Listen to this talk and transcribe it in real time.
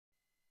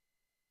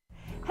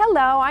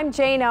Hello, I'm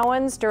Jane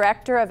Owens,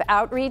 Director of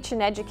Outreach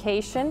and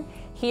Education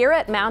here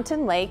at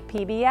Mountain Lake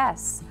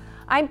PBS.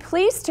 I'm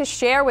pleased to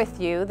share with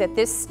you that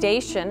this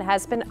station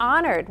has been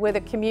honored with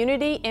a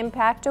Community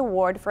Impact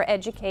Award for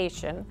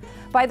Education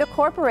by the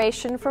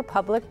Corporation for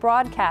Public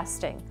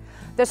Broadcasting.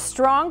 The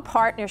strong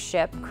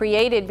partnership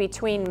created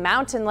between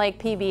Mountain Lake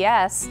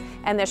PBS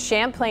and the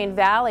Champlain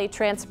Valley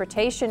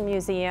Transportation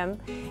Museum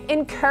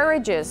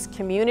encourages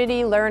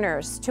community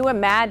learners to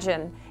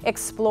imagine,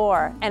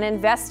 explore, and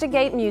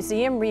investigate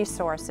museum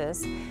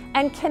resources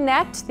and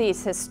connect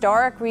these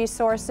historic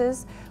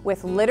resources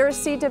with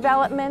literacy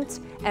development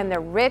and the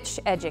rich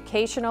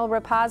educational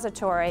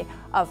repository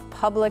of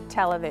public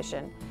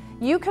television.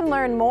 You can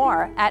learn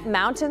more at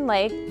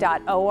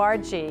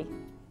mountainlake.org.